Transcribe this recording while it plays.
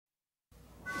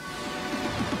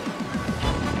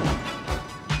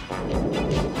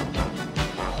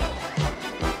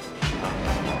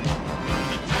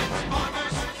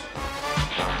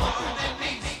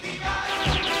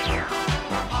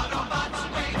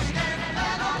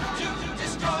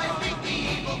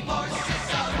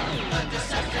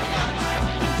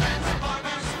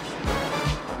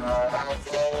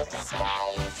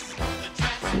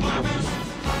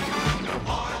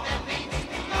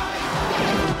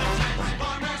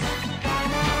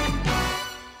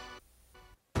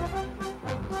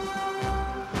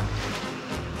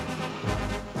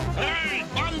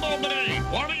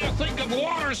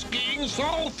going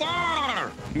so far!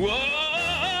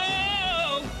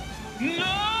 Whoa!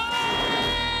 No!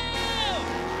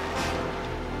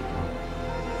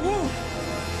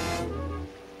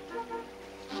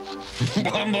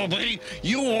 Bumblebee,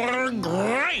 you were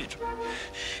great!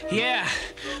 Yeah,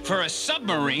 for a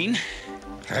submarine.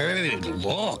 Hey,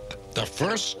 look, the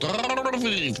first star of the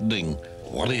evening.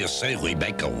 What do you say we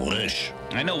make a wish?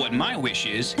 I know what my wish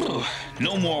is.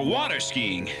 No more water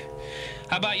skiing.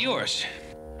 How about yours?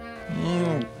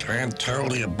 Can't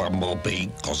tell you, Bumblebee,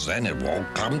 'cause then it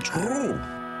won't come true.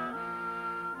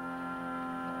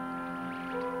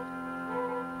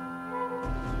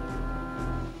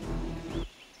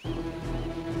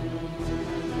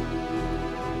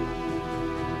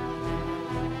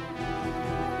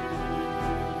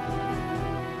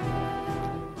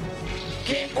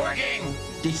 Keep working!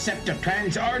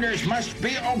 Decepticons' orders must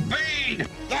be obeyed!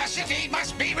 The city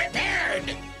must be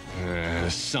repaired!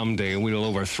 Someday we'll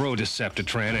overthrow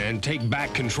Decepticon and take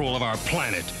back control of our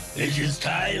planet. It is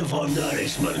time for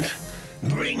nourishment.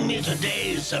 Bring me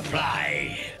today's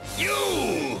supply.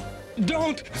 You!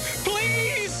 Don't!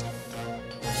 Please!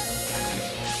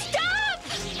 Stop!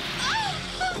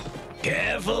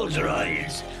 Careful,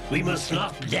 droids. We must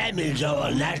not damage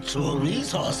our natural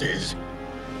resources.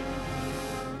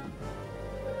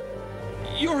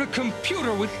 You're a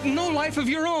computer with no life of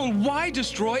your own. Why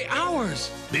destroy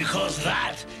ours? Because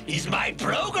that is my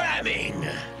programming.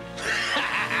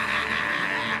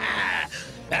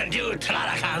 And you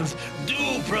Tlaracans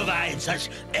do provide such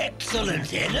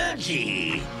excellent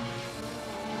energy.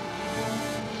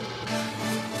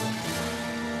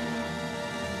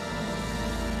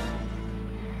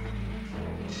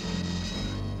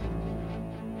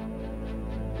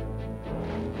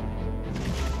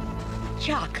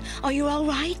 Chuck, are you all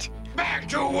right? Back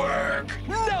to work!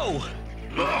 No!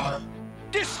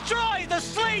 Destroy the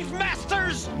slave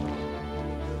masters!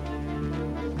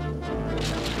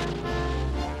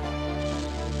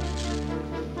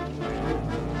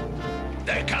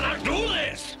 They cannot do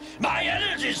this! My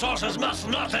energy sources must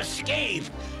not escape!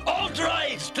 All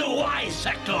droids to Y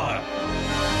sector!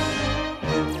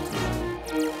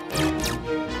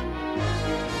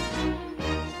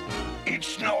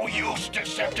 It's no use,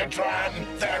 Decepticon!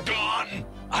 They're gone!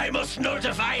 I must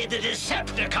notify the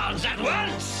Decepticons at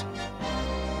once!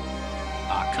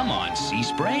 Aw, come on, Sea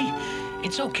Spray.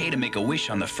 It's okay to make a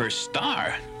wish on the first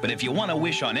star, but if you want to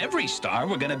wish on every star,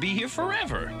 we're gonna be here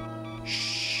forever.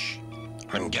 Shh.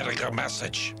 I'm getting a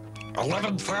message.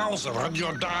 11,000 on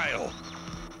your dial.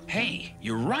 Hey,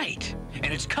 you're right.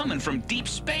 And it's coming from deep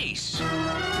space.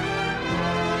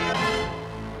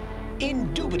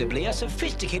 Indubitably a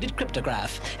sophisticated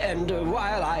cryptograph, and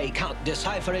while I can't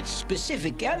decipher its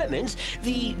specific elements,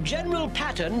 the general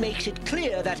pattern makes it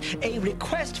clear that a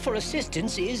request for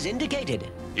assistance is indicated.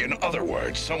 In other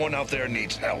words, someone out there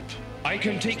needs help. I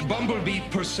can take Bumblebee,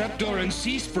 Perceptor, and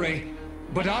Sea Spray,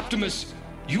 but Optimus,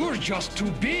 you're just too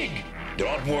big.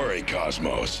 Don't worry,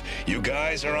 Cosmos. You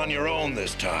guys are on your own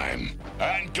this time.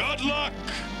 And good luck!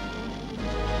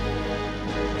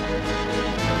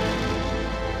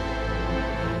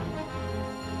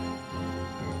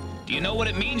 Do you know what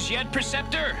it means yet,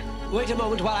 Perceptor? Wait a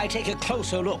moment while I take a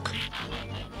closer look.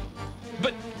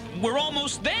 But we're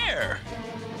almost there.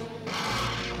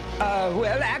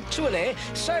 Well, actually,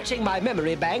 searching my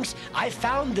memory banks, I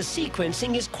found the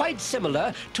sequencing is quite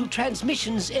similar to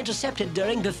transmissions intercepted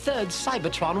during the Third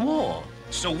Cybertron War.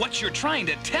 So what you're trying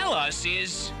to tell us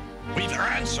is... We've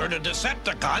answered a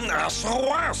Decepticon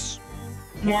SOS.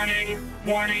 Warning,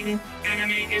 warning,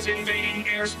 enemy is invading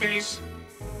airspace.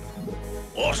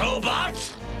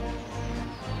 Autobots?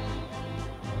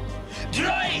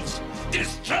 Droids!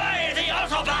 Destroy the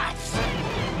Autobots!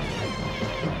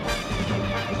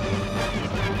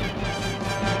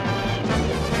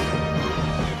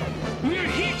 We're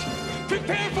hit!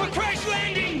 Prepare for crash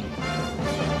landing!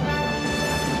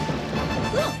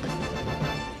 Look!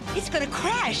 It's gonna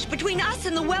crash between us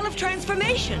and the Well of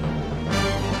Transformation.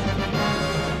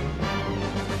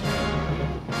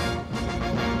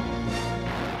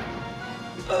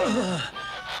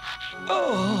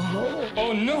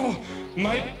 Oh no!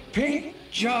 My paint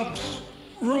job's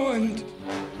ruined.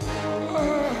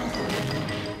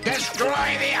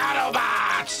 Destroy the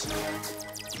Autobots!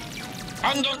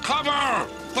 Undercover!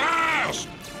 Fast!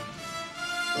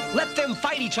 Let them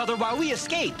fight each other while we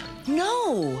escape.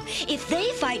 No! If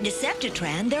they fight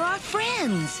Decepticon, they're our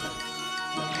friends.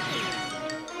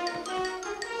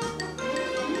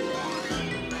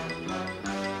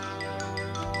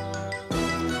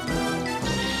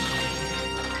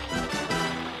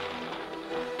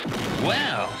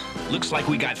 Well, looks like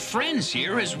we got friends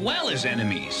here as well as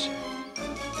enemies.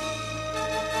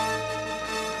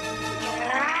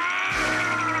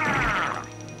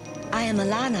 am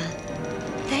Alana.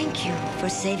 Thank you for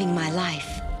saving my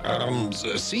life.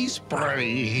 Sea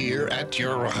Spray here at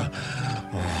your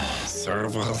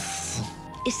service.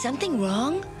 Is something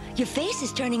wrong? Your face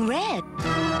is turning red.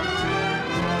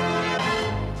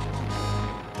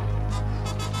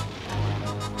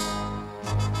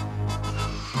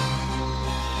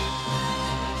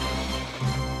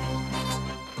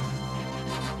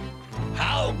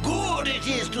 How good it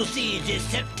is to see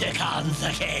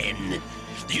Decepticons again.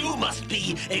 You must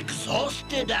be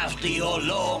exhausted after your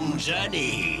long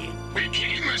journey. We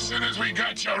came as soon as we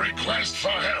got your request for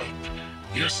help.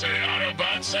 You say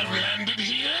Autobots have landed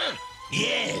here?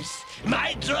 Yes,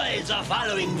 my droids are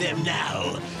following them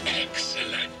now.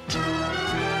 Excellent.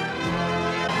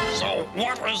 So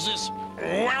what is this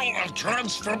well of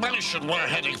transformation we're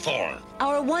heading for?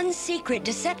 Our one secret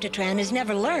Deceptitron is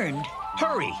never learned.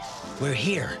 Hurry! We're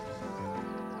here.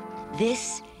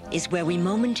 This is where we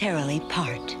momentarily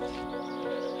part.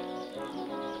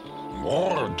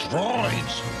 More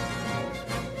droids.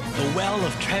 The Well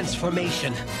of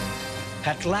Transformation.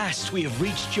 At last we have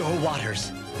reached your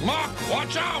waters. Mark,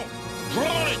 watch out!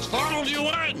 Droids followed you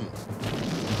in!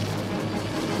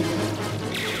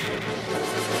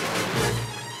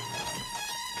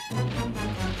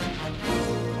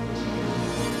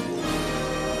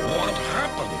 What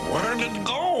happened? Where did it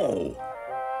go?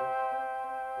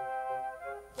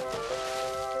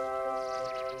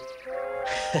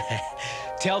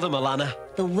 Tell them, Alana.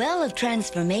 The Well of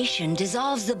Transformation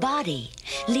dissolves the body,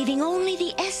 leaving only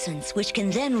the essence, which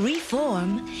can then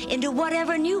reform into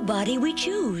whatever new body we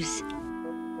choose.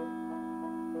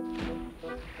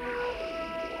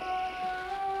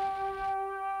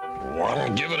 Want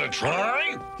to give it a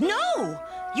try? No!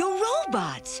 You're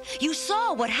robots! You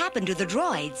saw what happened to the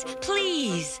droids.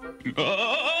 Please!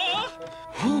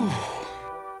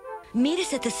 Meet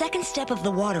us at the second step of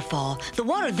the waterfall. The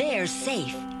water there's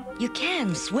safe. You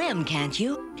can swim, can't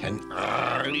you? Can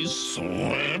I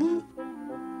swim?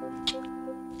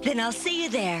 Then I'll see you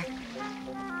there.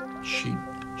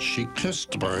 She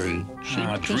kissed me.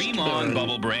 Dream on,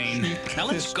 Bubble Brain. Now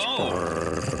let's go.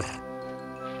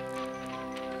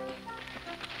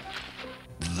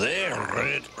 There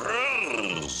it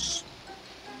is.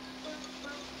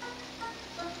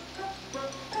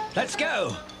 Let's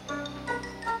go.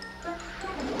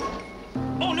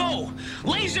 Oh no!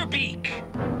 Laserbeak!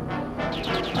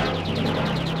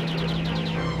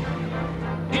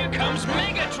 Here comes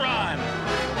Megatron!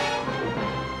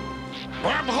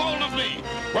 Grab hold of me!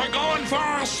 We're going for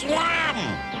a swim!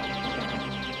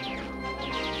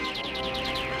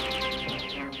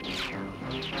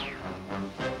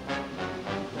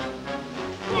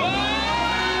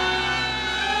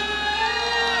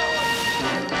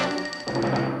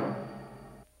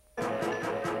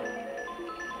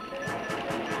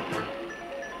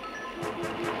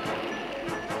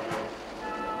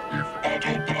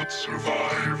 Autobots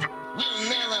survive. We'll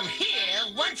nail them here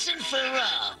once and for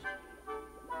all.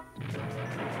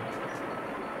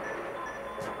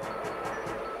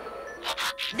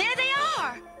 There they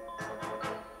are!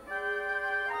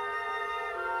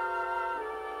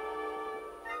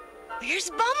 Where's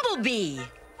Bumblebee?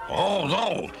 Oh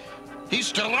no! He's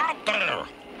still out there!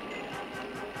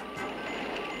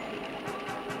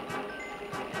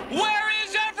 Where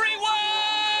is everyone?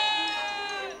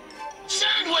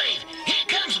 Soundwave! Here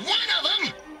comes one of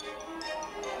them!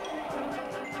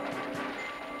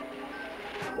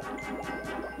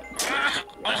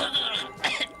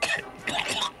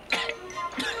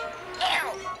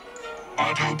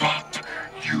 Autobot,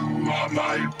 you are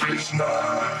my prisoner.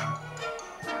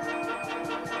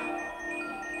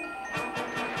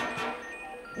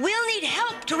 We'll need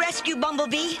help to rescue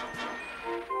Bumblebee.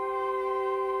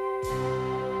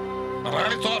 But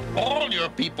I thought all your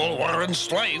people were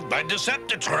enslaved by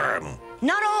Decepticon.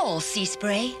 Not all, Sea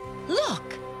Spray.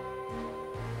 Look.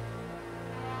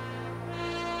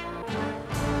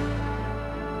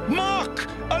 Mark!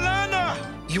 Alana!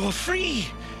 You're free!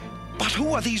 But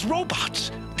who are these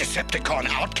robots? Decepticon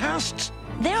outcasts?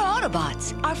 They're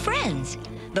Autobots, our friends.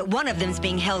 But one of them's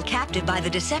being held captive by the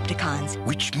Decepticons.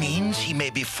 Which means he may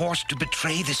be forced to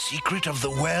betray the secret of the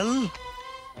well?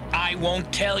 I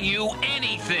won't tell you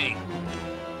anything.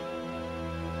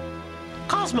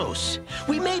 Cosmos,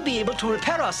 we may be able to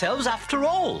repair ourselves after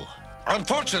all.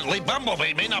 Unfortunately,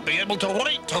 Bumblebee may not be able to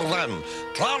wait till then.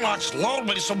 Clownlock's loaned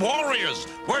me some warriors.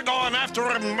 We're going after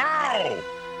him now.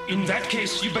 In that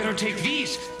case, you better take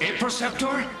these, eh,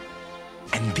 Perceptor?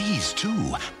 And these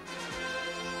too.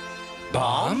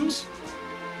 Bombs?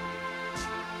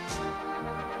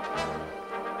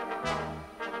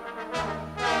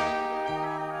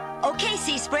 Okay,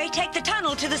 Sea Spray, take the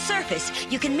tunnel to the surface.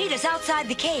 You can meet us outside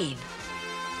the cave.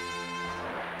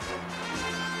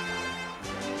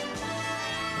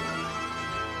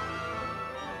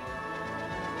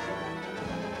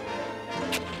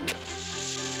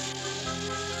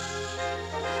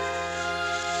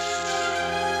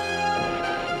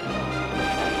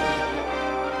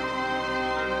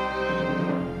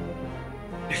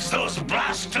 It's those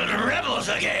blasted rebels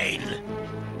again!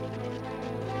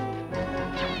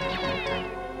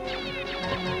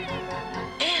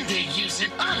 And they're using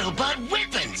Autobot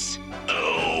weapons!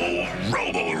 Oh,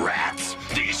 robo-rats!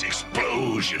 These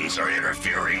explosions are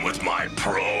interfering with my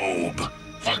probe!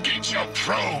 Forget your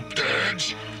probe,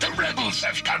 Dirge. The rebels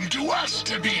have come to us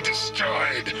to be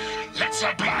destroyed. Let's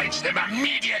oblige them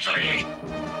immediately!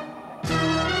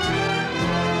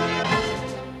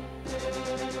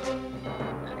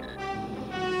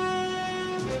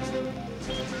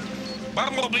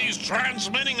 Bumblebee's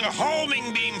transmitting a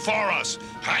homing beam for us.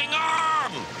 Hang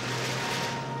on!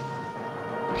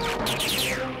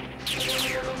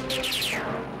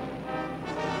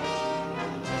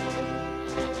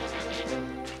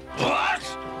 What?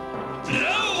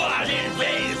 No one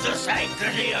invades the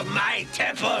sanctity of my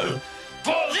temple!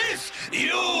 For this,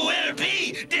 you will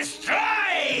be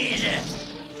destroyed!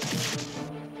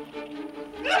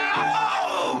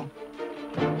 No!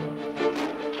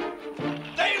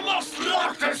 They must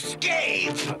not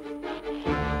escape!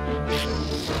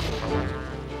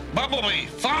 Bumblebee,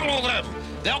 follow them.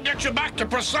 They'll get you back to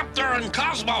Preceptor and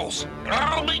Cosmos.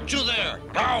 I'll meet you there.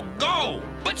 Now go!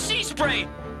 But Sea Spray,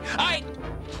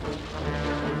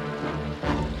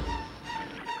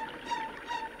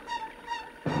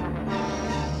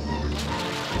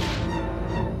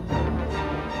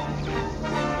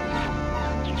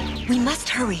 We must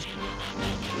hurry.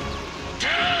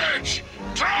 Dirge!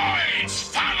 Droids,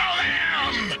 follow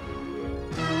them!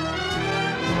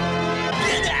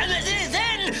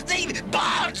 Then they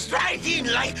barged right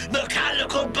in like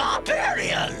mechanical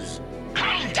barbarians!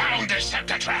 Calm down,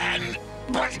 Decepticon!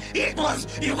 But it was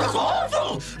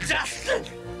awful! Just...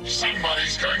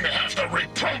 Somebody's going to have to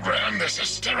reprogram this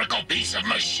hysterical piece of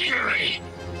machinery!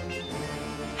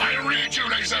 I read you,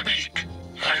 Laserbeak!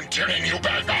 I'm turning you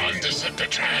back on,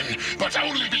 Decepticon, but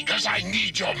only because I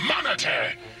need your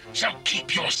monitor! So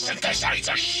keep your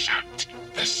synthesizer shut!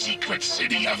 The secret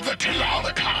city of the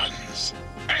Telaulicons!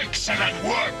 Excellent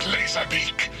work,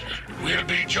 Laserbeak! We'll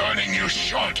be joining you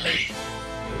shortly.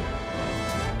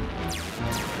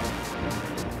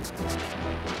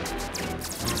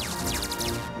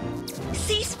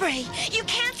 Sea Spray, you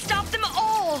can't stop them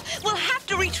all. We'll have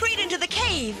to retreat into the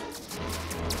cave.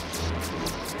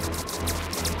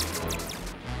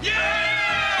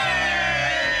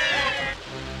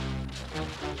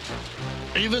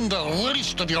 Even the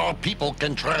least of your people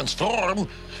can transform.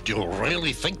 Do you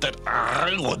really think that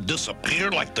I would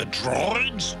disappear like the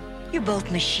droids? You're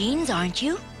both machines, aren't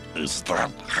you? Is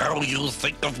that how you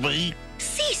think of me?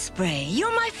 Sea Spray,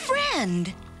 you're my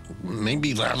friend.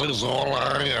 Maybe that is all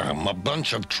I am, a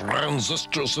bunch of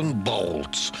transistors and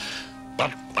bolts.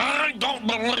 But I don't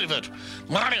believe it.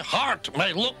 My heart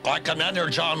may look like an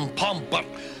energon pump, but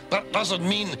that doesn't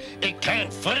mean it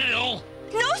can't fail.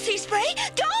 No, Sea Spray,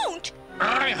 don't!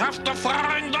 I have to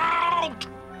find out!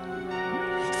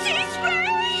 Sea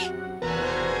Spray!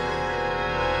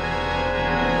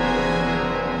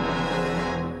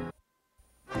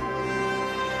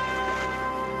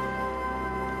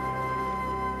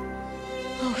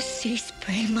 Oh, Sea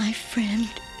Spray, my friend.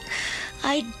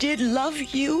 I did love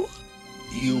you.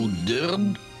 You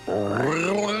did?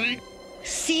 Really?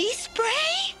 Sea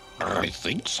Spray? I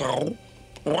think so.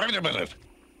 Wait a minute.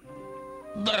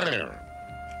 There.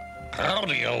 How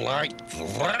do you like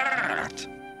that?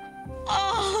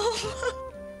 Oh,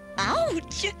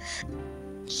 ouch.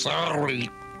 Sorry.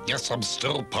 Guess I'm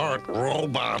still part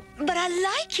robot. But I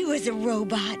like you as a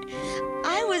robot.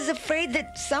 I was afraid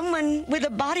that someone with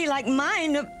a body like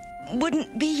mine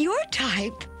wouldn't be your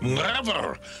type.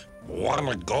 Never.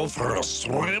 Wanna go for a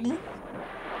swim?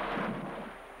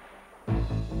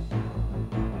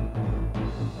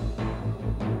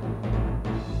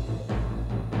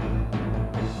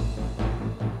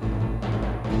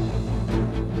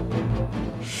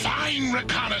 Fine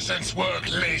reconnaissance work,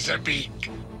 Laserbeak.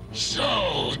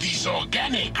 So, these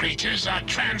organic creatures are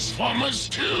Transformers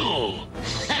too.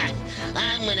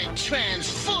 I'm gonna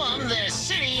transform their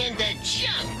city into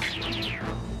junk.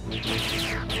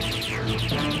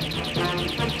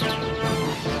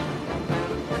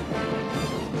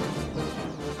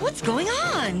 What's going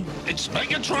on? It's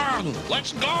Megatron.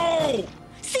 Let's go.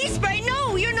 Sea Spray,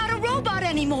 no, you're not a robot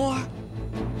anymore.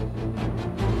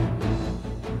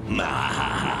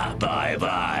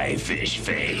 Bye-bye, fish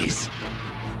face.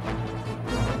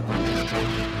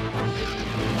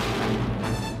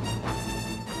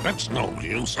 It's no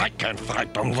use. I can't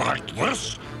fight them like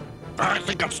this. I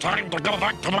think it's time to go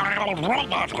back to my old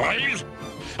robot ways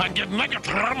and give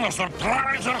Megatron the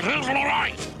surprise of his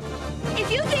life.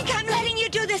 If you think I'm letting you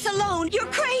do this alone, you're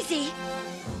crazy.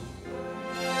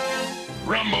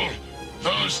 Rumble,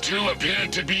 those two appear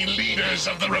to be leaders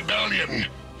of the rebellion.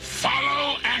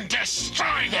 Follow and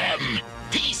destroy them!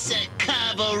 Piece of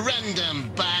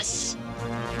carborundum, boss.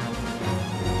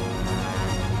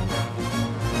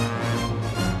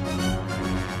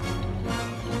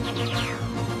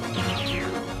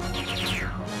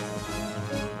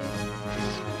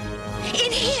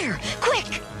 In here,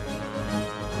 quick!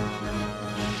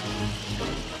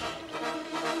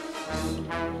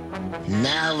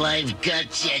 Now I've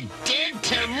got you dead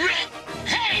to rip.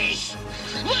 Hey!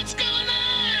 What's going on?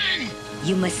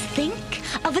 You must think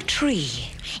of a tree.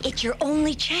 It's your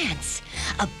only chance.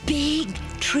 A big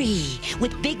tree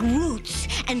with big roots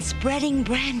and spreading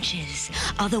branches.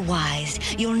 Otherwise,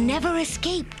 you'll never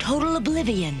escape total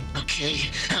oblivion.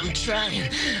 Okay, I'm trying.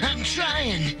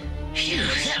 Phew,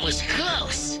 that was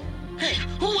close. Hey,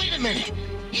 wait a minute.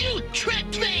 You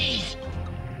tricked me!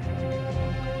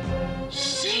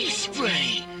 Sea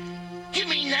spray! You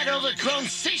mean that overgrown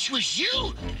fish was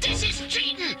you? This is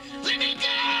cheating! Let me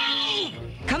go!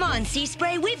 Come on, Sea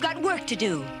Spray, we've got work to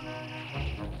do.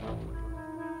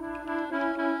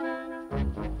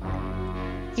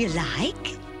 You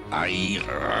like? A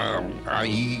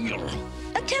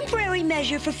temporary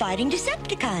measure for fighting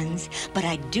Decepticons. But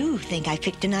I do think I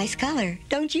picked a nice color,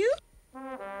 don't you?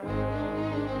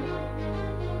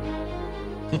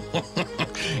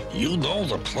 You know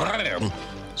the plan.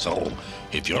 So,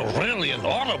 if you're really an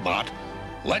Autobot,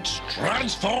 let's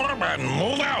transform and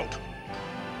move out.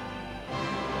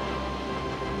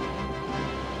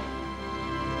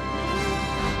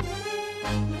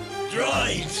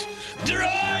 Droids!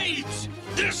 Droids!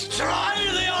 Destroy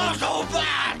the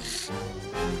Autobots!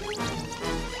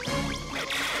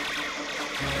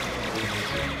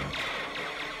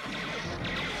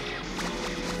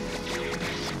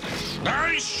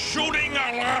 Nice shooting,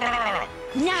 Alara!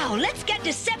 Now, let's get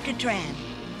Deceptitran.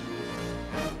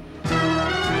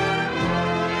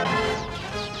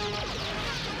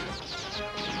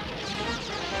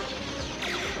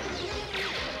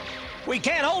 We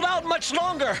can't hold out much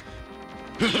longer.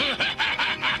 This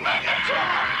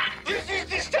is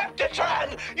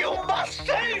Deceptitron! You must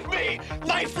save me!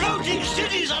 My floating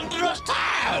city's under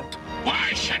attack!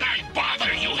 Why should I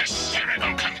bother you,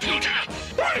 hysterical computer?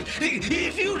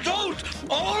 If you don't,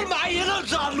 all my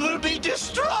Energon will be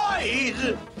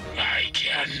destroyed! I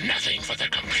care nothing for the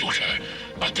computer,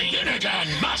 but the Energon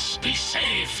must be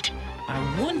saved. I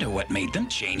wonder what made them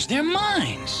change their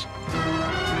minds.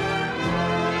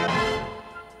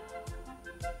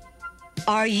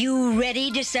 Are you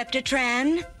ready,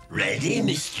 Deceptitran? Ready,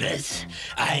 mistress.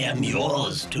 I am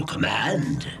yours to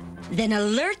command. Then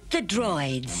alert the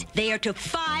droids. They are to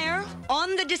fire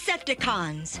on the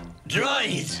Decepticons.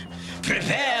 Droids,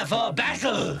 prepare for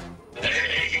battle.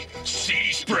 Hey,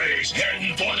 Sea Spray's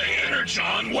heading for the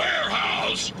Energon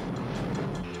warehouse.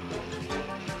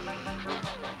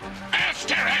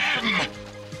 After him!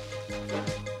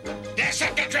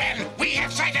 Deceptitron, we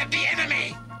have sighted the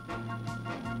enemy!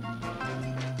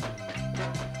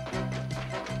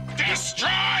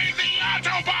 Destroy the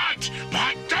Autobot,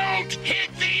 but don't hit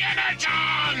the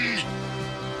Energon!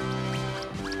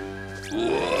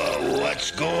 Whoa,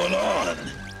 what's going on?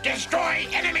 Destroy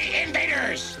enemy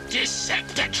invaders!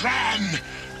 Deceptitron!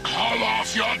 Call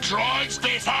off your droids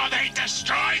before they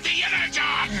destroy the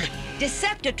Energon!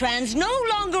 Deceptitran's no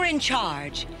longer in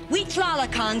charge. We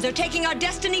Tlalocons are taking our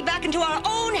destiny back into our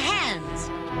own hands.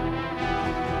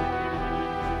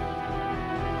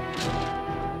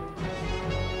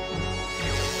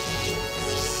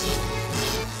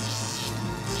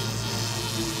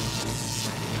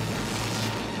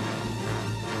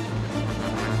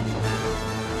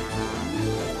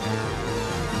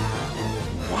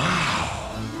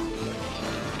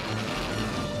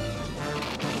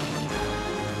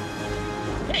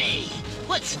 Hey,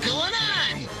 what's going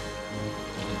on?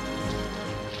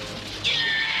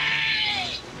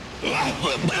 Yay!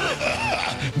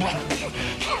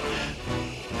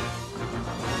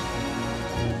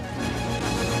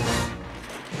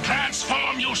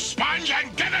 Transform, you sponge,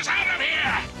 and get us out of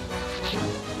here!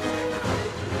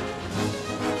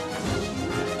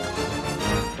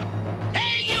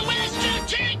 Hey, you Astro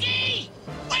Turkey!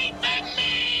 Wait for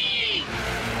me!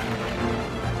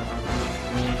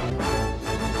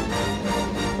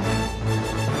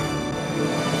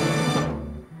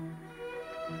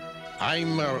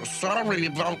 sorry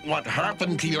about what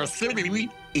happened to your city.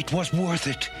 It was worth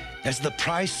it as the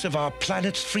price of our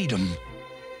planet's freedom.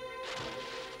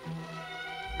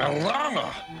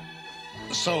 Alana!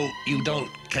 So you don't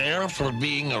care for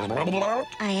being a robot?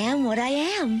 I am what I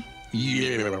am.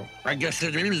 Yeah, I guess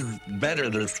it is better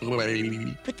this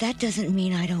way. But that doesn't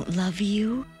mean I don't love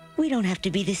you. We don't have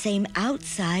to be the same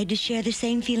outside to share the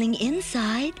same feeling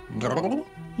inside. No?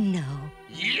 No.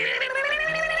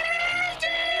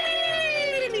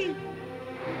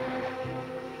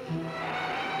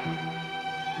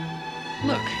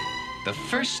 Look, the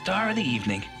first star of the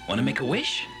evening. Want to make a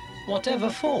wish? Whatever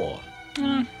for?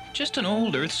 Just an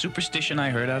old Earth superstition I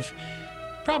heard of.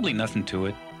 Probably nothing to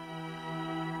it.